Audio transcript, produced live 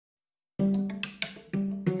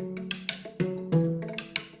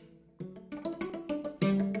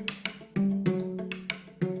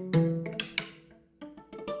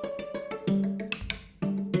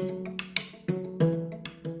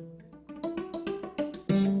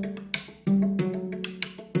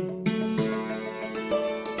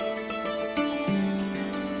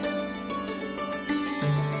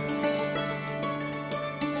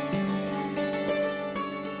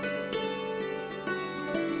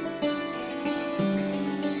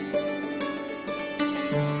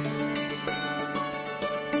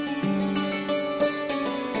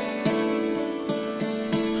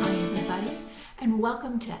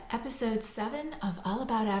welcome to episode 7 of All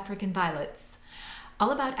About African Violets.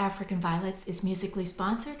 All About African Violets is musically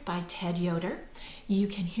sponsored by Ted Yoder. You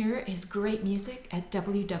can hear his great music at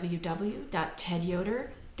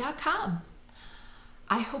www.tedyoder.com.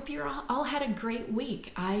 I hope you all had a great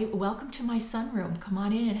week. Welcome to my sunroom. Come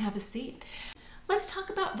on in and have a seat. Let's talk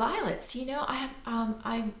about violets.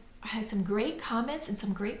 I had some great comments and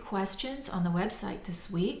some great questions on the website this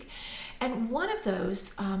week. And one of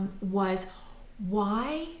those was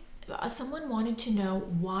why someone wanted to know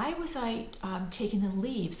why was I taking the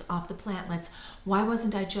leaves off the plantlets? Why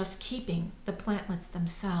wasn't I just keeping the plantlets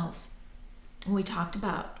themselves? And we talked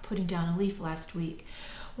about putting down a leaf last week.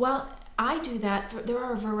 Well, I do that. There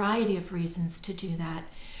are a variety of reasons to do that.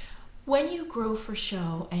 When you grow for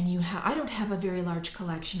show, and I don't have a very large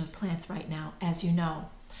collection of plants right now, as you know,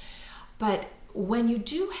 but when you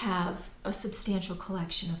do have a substantial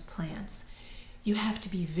collection of plants, you have to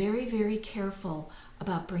be very, very careful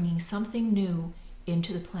about bringing something new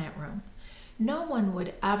into the plant room. No one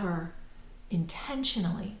would ever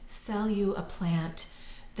intentionally sell you a plant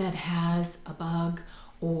that has a bug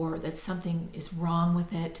or that something is wrong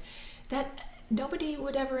with it. That nobody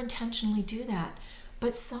would ever intentionally do that.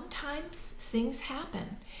 But sometimes things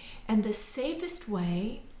happen, and the safest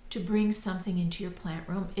way to bring something into your plant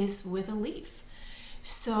room is with a leaf.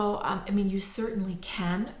 So, you certainly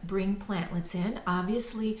can bring plantlets in.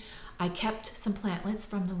 Obviously, I kept some plantlets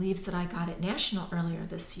from the leaves that I got at National earlier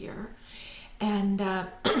this year. And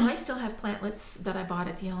I still have plantlets that I bought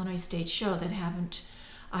at the Illinois State Show that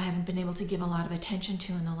I haven't been able to give a lot of attention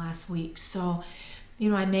to in the last week. So,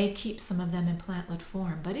 I may keep some of them in plantlet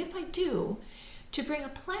form. But if I do, to bring a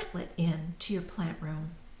plantlet in to your plant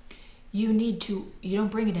room, you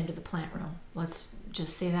don't bring it into the plant room. Let's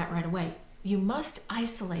just say that right away. You must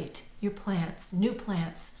isolate your plants, new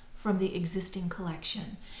plants, from the existing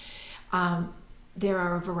collection. There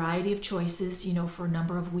are a variety of choices, for a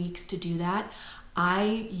number of weeks to do that.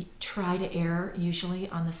 I try to err usually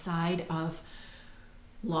on the side of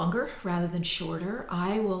longer rather than shorter.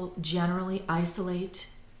 I will generally isolate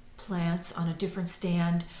plants on a different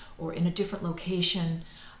stand or in a different location,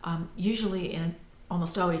 usually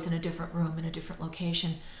almost always in a different room, in a different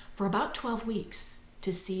location, for about 12 weeks.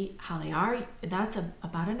 To see how they are. That's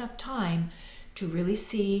about enough time to really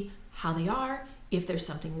see how they are, if there's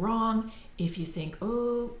something wrong, if you think,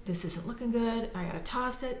 oh, this isn't looking good, I gotta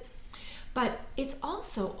toss it. But it's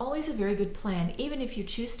also always a very good plan, even if you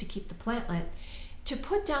choose to keep the plantlet, to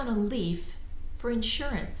put down a leaf for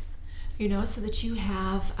insurance, so that you'll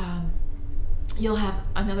have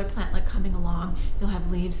another plantlet coming along, you'll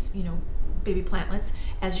have leaves, baby plantlets.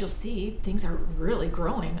 As you'll see, things are really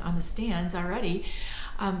growing on the stands already,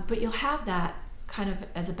 but you'll have that kind of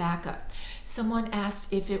as a backup. Someone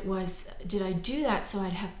asked if did I do that so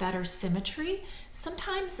I'd have better symmetry?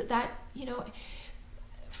 Sometimes that,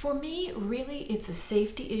 for me, really it's a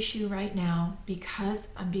safety issue right now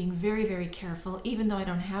because I'm being very, very careful, even though I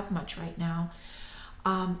don't have much right now.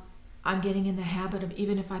 I'm getting in the habit of,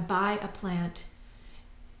 even if I buy a plant,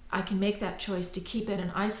 I can make that choice to keep it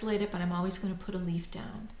and isolate it, but I'm always going to put a leaf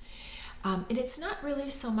down. And it's not really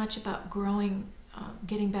so much about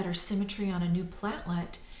getting better symmetry on a new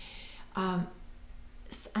plantlet.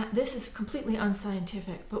 This is completely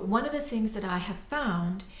unscientific, but one of the things that I have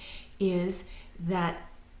found is that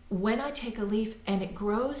when I take a leaf and it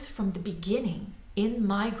grows from the beginning in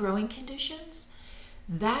my growing conditions,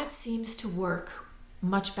 that seems to work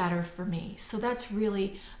much better for me. So that's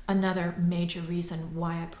really another major reason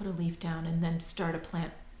why I put a leaf down and then start a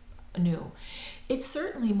plant anew. It's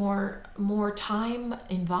certainly more time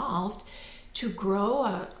involved to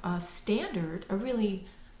grow a standard,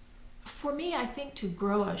 for me, I think to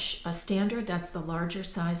grow a standard that's the larger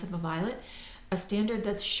size of a violet, a standard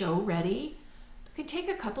that's show ready, can take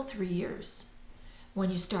a couple, 3 years when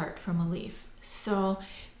you start from a leaf. So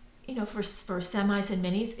for semis and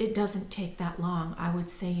minis, it doesn't take that long. I would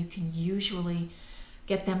say you can usually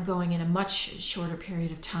get them going in a much shorter period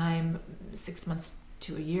of time, 6 months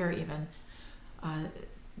to a year even.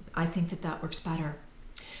 I think that works better.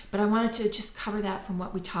 But I wanted to just cover that from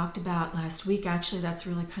what we talked about last week. Actually, that's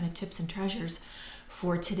really kind of tips and treasures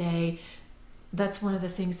for today. That's one of the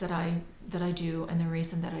things that I do and the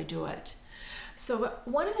reason that I do it. So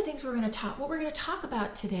one of the things what we're going to talk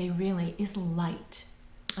about today really is light.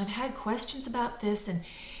 I've had questions about this, and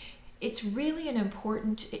it's really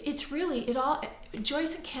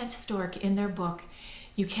Joyce and Kent Stork, in their book,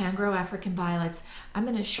 You Can Grow African Violets. I'm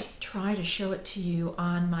going to try to show it to you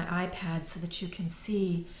on my iPad so that you can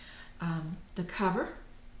see the cover.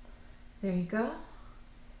 There you go.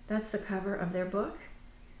 That's the cover of their book.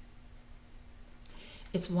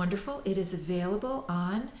 It's wonderful. It is available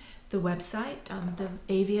on the website, the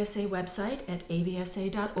AVSA website at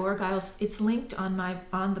avsa.org. It's linked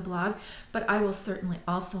on the blog, but I will certainly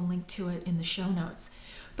also link to it in the show notes.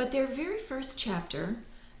 But their very first chapter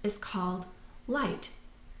is called Light.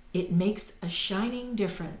 It makes a shining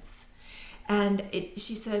difference. And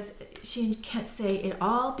she says, she can't say it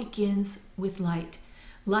all begins with light.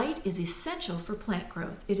 Light is essential for plant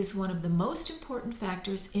growth. It is one of the most important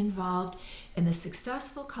factors involved in the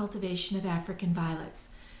successful cultivation of African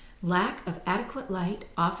violets. Lack of adequate light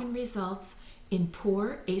often results in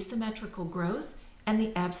poor asymmetrical growth and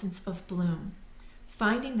the absence of bloom.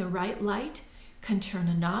 Finding the right light can turn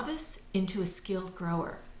a novice into a skilled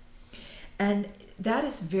grower. And that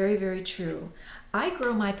is very, very true. I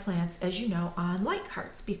grow my plants, as you know, on light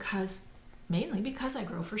carts mainly because I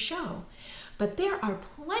grow for show. But there are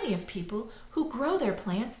plenty of people who grow their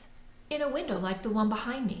plants in a window like the one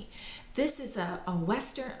behind me. This is a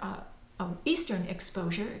eastern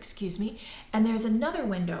exposure, and there's another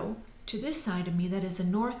window to this side of me that is a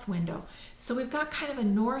north window. So we've got kind of a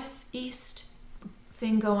northeast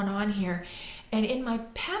thing going on here. And in my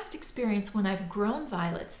past experience, when I've grown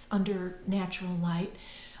violets under natural light,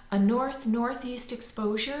 a northeast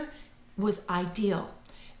exposure was ideal.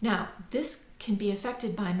 Now, this can be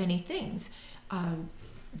affected by many things.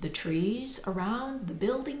 The trees around, the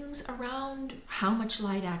buildings around, how much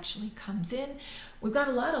light actually comes in. We've got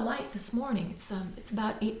a lot of light this morning. It's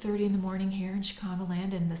about 8:30 in the morning here in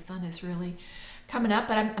Chicagoland, and the sun is really coming up.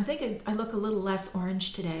 But I'm thinking I look a little less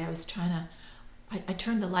orange today. I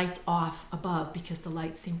turned the lights off above because the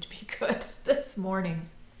light seemed to be good this morning.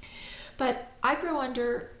 But I grow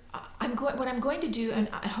under. What I'm going to do, and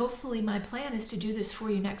hopefully my plan is to do this for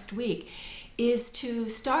you next week, is to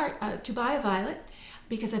start to buy a violet,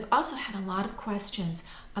 because I've also had a lot of questions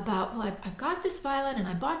about, well, I've got this violet and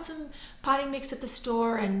I bought some potting mix at the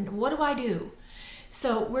store, and what do I do?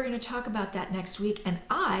 So we're going to talk about that next week. And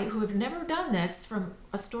I, who have never done this from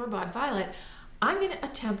a store-bought violet, I'm going to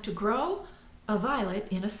attempt to grow a violet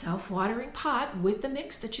in a self-watering pot with the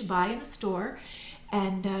mix that you buy in the store,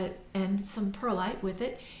 and some perlite with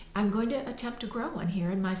it. I'm going to attempt to grow one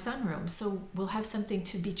here in my sunroom, so we'll have something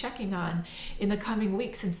to be checking on in the coming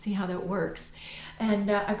weeks and see how that works.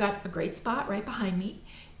 And I've got a great spot right behind me,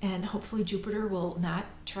 and hopefully Jupiter will not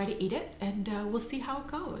try to eat it, and we'll see how it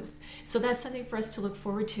goes. So that's something for us to look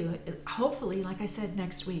forward to, hopefully, like I said,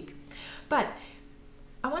 next week. But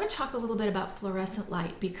I want to talk a little bit about fluorescent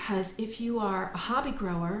light, because if you are a hobby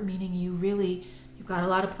grower, meaning you've got a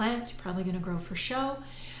lot of plants, you're probably going to grow for show,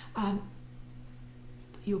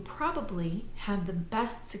 you'll probably have the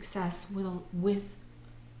best success with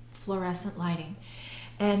fluorescent lighting.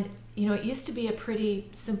 And it used to be a pretty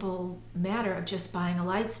simple matter of just buying a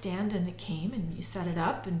light stand, and it came and you set it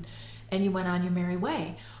up and you went on your merry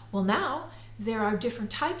way. Well, now there are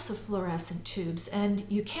different types of fluorescent tubes, and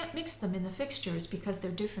you can't mix them in the fixtures because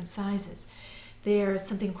they're different sizes. There's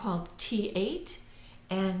something called T8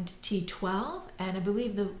 and T12, and I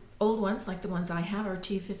believe the old ones, like the ones I have, are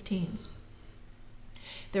T15s.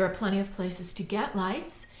 There are plenty of places to get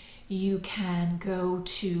lights. You can go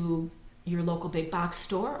to your local big box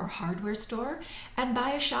store or hardware store and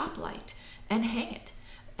buy a shop light and hang it.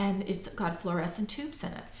 And it's got fluorescent tubes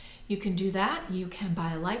in it. You can do that. You can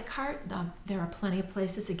buy a light cart. There are plenty of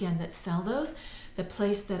places, again, that sell those. The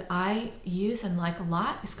place that I use and like a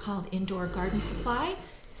lot is called Indoor Garden Supply.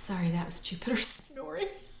 Sorry, that was Jupiter snoring.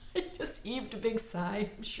 I just heaved a big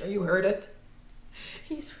sigh. I'm sure you heard it.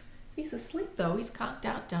 He's asleep, though. He's conked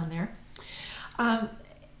out down there.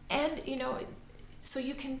 So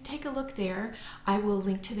you can take a look there. I will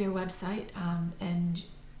link to their website, and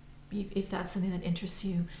if that's something that interests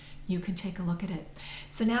you, you can take a look at it.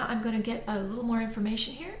 So now I'm going to get a little more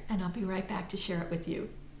information here, and I'll be right back to share it with you.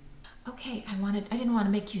 Okay, I didn't want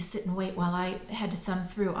to make you sit and wait while I had to thumb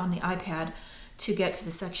through on the iPad to get to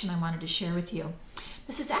the section I wanted to share with you.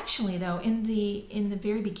 This is actually, though, in the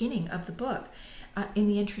very beginning of the book, in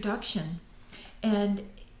the introduction, and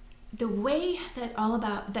the way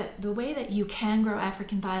that you can grow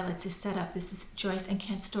African violets is set up. This is Joyce and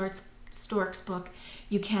Kent Stork's book,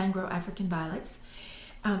 You Can Grow African Violets.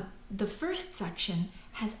 The first section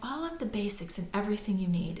has all of the basics and everything you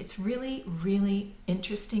need. It's really, really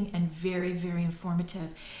interesting and very, very informative.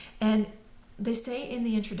 And they say in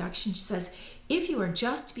the introduction, she says, if you are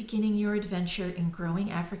just beginning your adventure in growing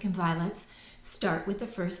African violets, start with the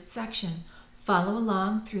first section. Follow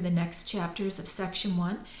along through the next chapters of section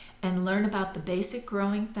 1 and learn about the basic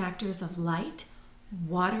growing factors of light,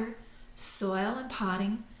 water, soil and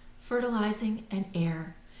potting, fertilizing, and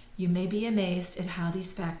air. You may be amazed at how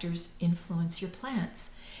these factors influence your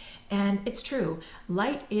plants. And it's true.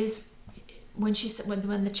 Light is, when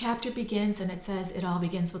when the chapter begins and it says it all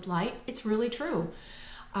begins with light, it's really true.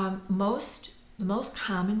 The most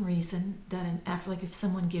common reason that like if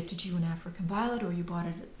someone gifted you an African violet or you bought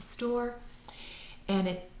it at the store and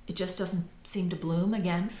it just doesn't seem to bloom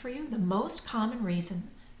again for you, the most common reason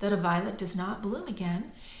that a violet does not bloom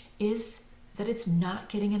again is that it's not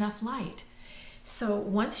getting enough light. So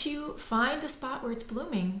once you find a spot where it's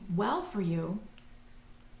blooming well for you,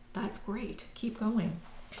 that's great. Keep going.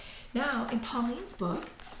 Now, in Pauline's book,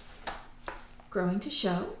 Growing to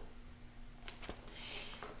Show,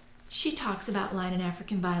 she talks about line and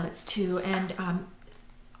African violets too. And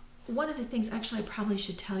one of the things actually I probably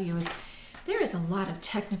should tell you is there is a lot of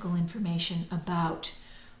technical information about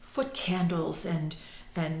foot candles and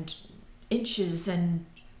inches and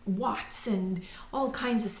watts and all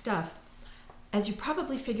kinds of stuff. As you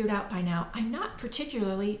probably figured out by now, I'm not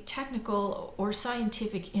particularly technical or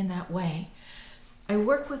scientific in that way. I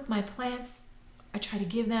work with my plants. I try to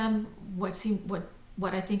give them what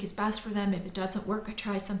I think is best for them. If it doesn't work, I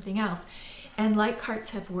try something else. And light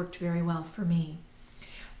carts have worked very well for me.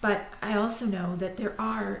 But I also know that there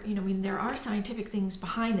are scientific things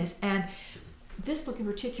behind this, and this book in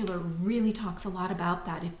particular really talks a lot about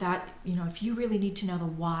that. If you really need to know the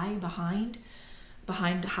why behind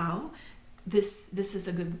how, this is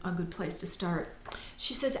a good place to start.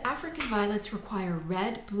 She says African violets require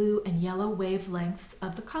red, blue, and yellow wavelengths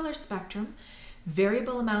of the color spectrum,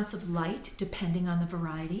 variable amounts of light depending on the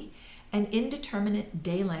variety, and indeterminate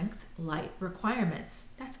day length light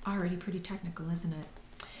requirements. That's already pretty technical, isn't it?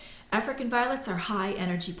 African violets are high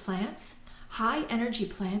energy plants. High energy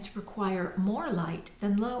plants require more light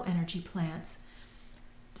than low energy plants,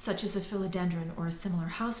 such as a philodendron or a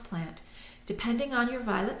similar houseplant. Depending on your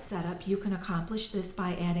violet setup, you can accomplish this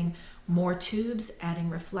by adding more tubes, adding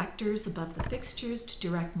reflectors above the fixtures to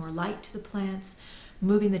direct more light to the plants,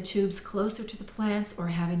 moving the tubes closer to the plants, or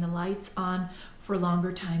having the lights on for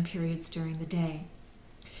longer time periods during the day.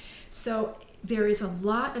 So there is a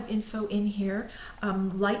lot of info in here.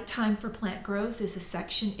 Light time for plant growth is a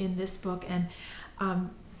section in this book, and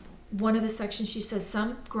one of the sections she says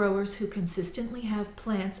some growers who consistently have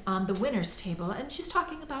plants on the winner's table, and she's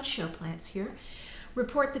talking about show plants here,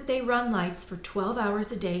 report that they run lights for 12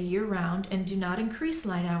 hours a day year-round and do not increase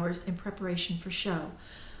light hours in preparation for show.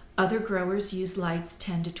 Other growers use lights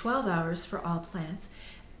 10 to 12 hours for all plants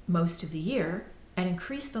most of the year and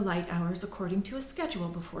increase the light hours according to a schedule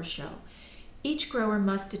before show. Each grower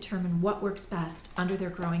must determine what works best under their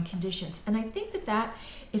growing conditions. And I think that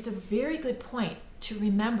is a very good point to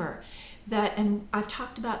remember that, and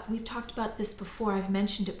we've talked about this before, I've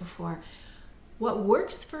mentioned it before. What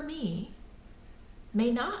works for me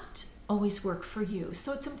may not always work for you.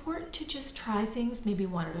 So it's important to just try things maybe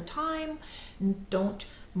one at a time, and don't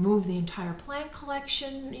move the entire plant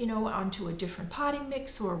collection, onto a different potting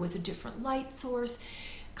mix or with a different light source.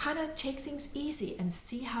 Kind of take things easy and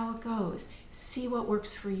see how it goes. See what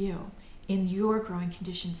works for you in your growing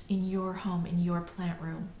conditions, in your home, in your plant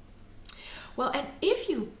room. Well, and if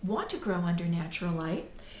you want to grow under natural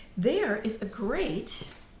light, there is a great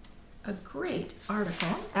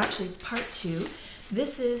article. Actually, it's part 2.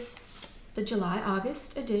 This is the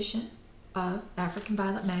July-August edition of African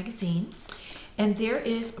Violet magazine. And there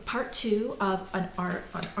is a part 2 of an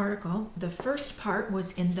article. The first part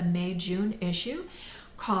was in the May-June issue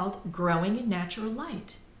called Growing in Natural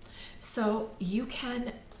Light. So you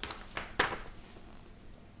can,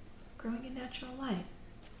 Growing in Natural Light.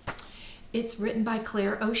 It's written by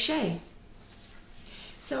Claire O'Shea.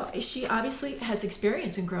 So she obviously has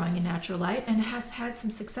experience in growing in natural light and has had some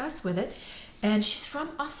success with it. And she's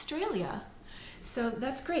from Australia. So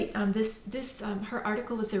that's great. Her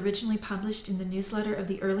article was originally published in the newsletter of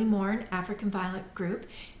the Early Morn African Violet group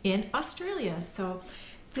in Australia. So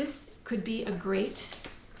this could be a great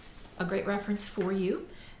reference for you.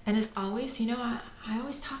 And as always, I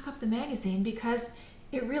always talk up the magazine because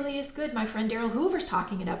it really is good. My friend Daryl Hoover's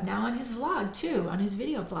talking it up now on his vlog too, on his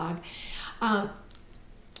video blog.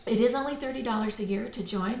 It is only $30 a year to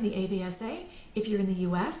join the AVSA if you're in the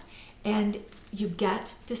US, and you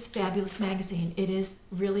get this fabulous magazine. It is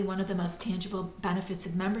really one of the most tangible benefits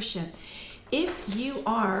of membership. If you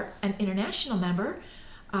are an international member,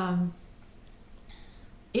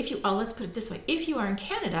 let's put it this way, if you are in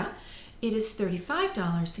Canada, it is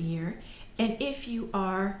 $35 a year, and if you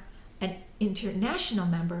are an international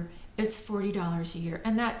member, it's $40 a year,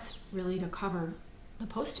 and that's really to cover the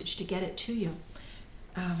postage to get it to you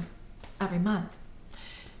every month.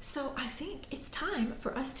 So I think it's time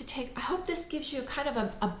for us to I hope this gives you kind of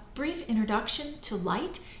a brief introduction to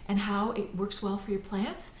light and how it works well for your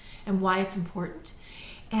plants and why it's important.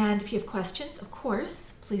 And if you have questions, of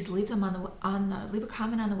course, please leave them leave a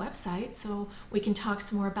comment on the website so we can talk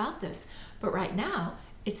some more about this. But right now,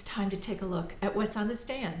 it's time to take a look at what's on the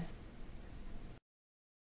stands.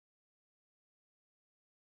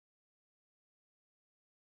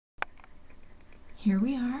 Here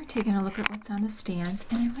we are taking a look at what's on the stands,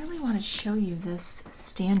 and I really want to show you this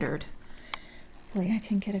standard. Hopefully I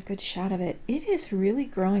can get a good shot of it. It is really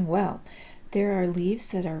growing well. There are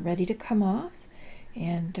leaves that are ready to come off,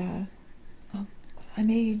 and I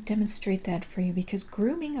may demonstrate that for you, because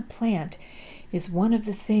grooming a plant is one of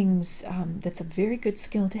the things that's a very good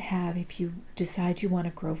skill to have if you decide you want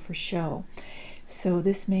to grow for show. So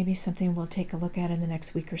this may be something we'll take a look at in the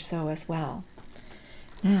next week or so as well.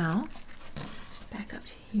 Now, back up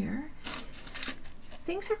to here.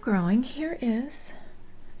 Things are growing. Here is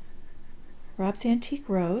Rob's Antique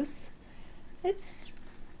Rose. It's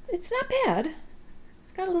not bad.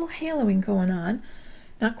 It's got a little haloing going on.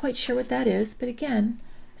 Not quite sure what that is, but again,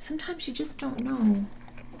 sometimes you just don't know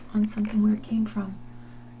on something where it came from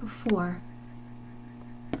before.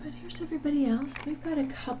 But here's everybody else. We've got a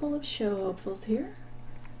couple of show hopefuls here.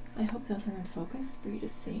 I hope those are in focus for you to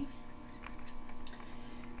see.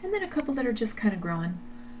 And then a couple that are just kind of growing.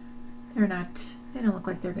 They don't look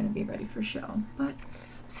like they're going to be ready for show, but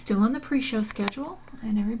still on the pre-show schedule,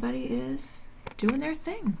 and everybody is doing their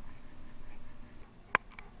thing.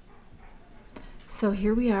 So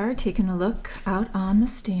here we are taking a look out on the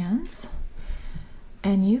stands,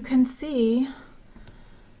 and you can see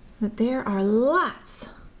that there are lots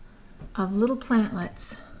of little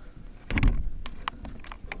plantlets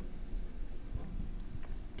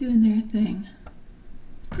doing their thing.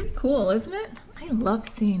 It's pretty cool, isn't it? I love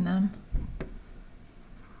seeing them.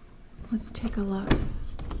 Let's take a look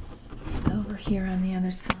over here on the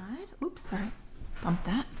other side. Oops, sorry, bumped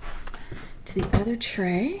that. To the other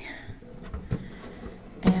tray.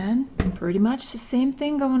 And pretty much the same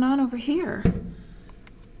thing going on over here.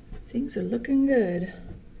 Things are looking good.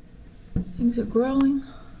 Things are growing.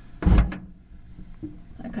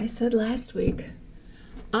 Like I said last week,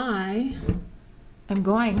 I am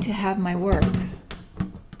going to have my work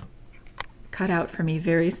cut out for me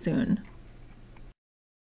very soon.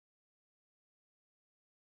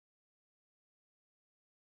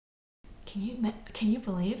 Can you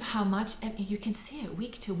believe how much, I mean, you can see it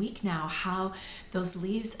week to week now, how those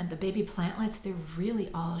leaves and the baby plantlets, they're really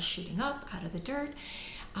all shooting up out of the dirt.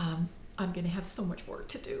 I'm going to have so much work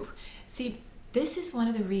to do. See, this is one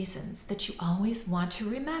of the reasons that you always want to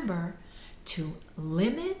remember to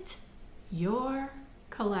limit your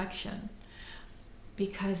collection,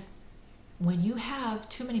 because when you have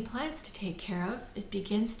too many plants to take care of, it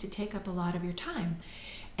begins to take up a lot of your time.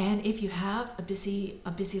 And if you have a busy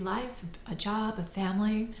life, a job, a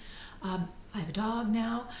family, I have a dog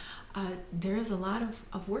now, there is a lot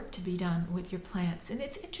of work to be done with your plants. And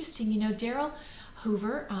it's interesting, you know, Daryl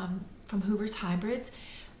Hoover from Hoover's Hybrids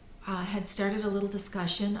had started a little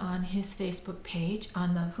discussion on his Facebook page,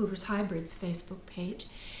 on the Hoover's Hybrids Facebook page,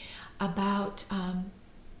 about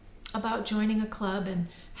joining a club and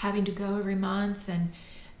having to go every month, and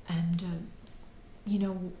you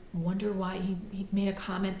know, wonder why he made a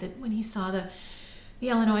comment that when he saw the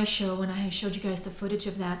Illinois show, when I showed you guys the footage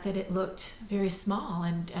of that it looked very small,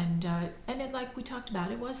 and it, like we talked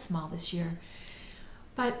about, it was small this year.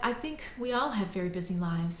 But I think we all have very busy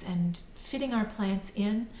lives, and fitting our plants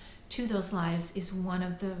in to those lives is one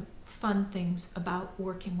of the fun things about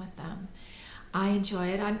working with them. I enjoy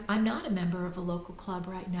it. I'm not a member of a local club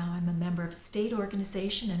right now. I'm a member of a state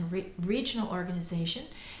organization and a regional organization,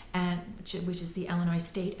 which is the Illinois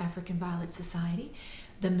State African Violet Society,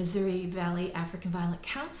 the Missouri Valley African Violet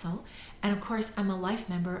Council, and of course I'm a life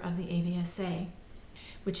member of the AVSA,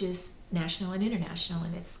 which is national and international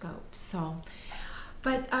in its scope. So,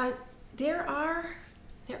 but there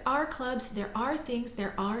are clubs, there are things,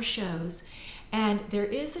 there are shows, and there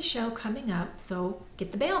is a show coming up, so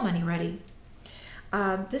get the bail money ready.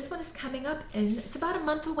 This one is coming up, and it's about a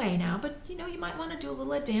month away now, but you know, you might want to do a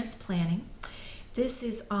little advanced planning. This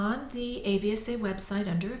is on the AVSA website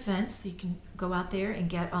under events, so you can go out there and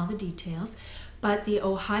get all the details. But the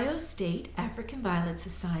Ohio State African Violet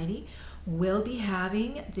Society will be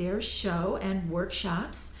having their show and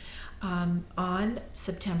workshops on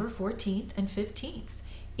September 14th and 15th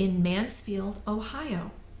in Mansfield,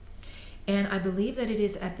 Ohio. And I believe that it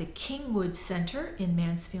is at the Kingwood Center in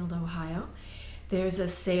Mansfield, Ohio. There's a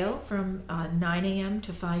sale from 9 a.m.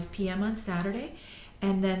 to 5 p.m. on Saturday,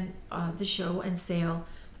 and then the show and sale,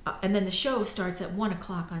 and then the show starts at 1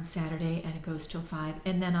 o'clock on Saturday and it goes till 5,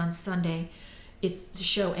 and then on Sunday it's the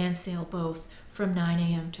show and sale both from 9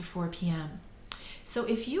 a.m. to 4 p.m. So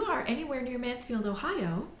if you are anywhere near Mansfield,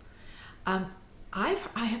 Ohio, I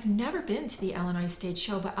have never been to the Illinois Stage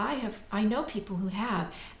Show, but I know people who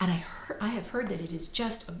have, and I have heard that it is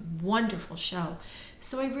just a wonderful show.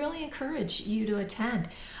 So I really encourage you to attend.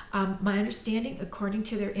 My understanding, according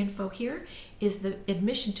to their info here, is the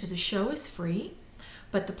admission to the show is free,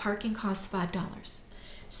 but the parking costs $5.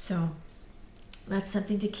 So that's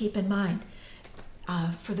something to keep in mind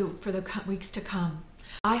for the weeks to come.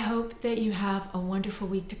 I hope that you have a wonderful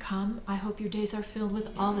week to come. I hope your days are filled with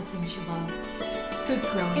all the things you love. Good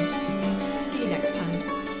growing. See you next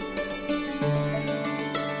time.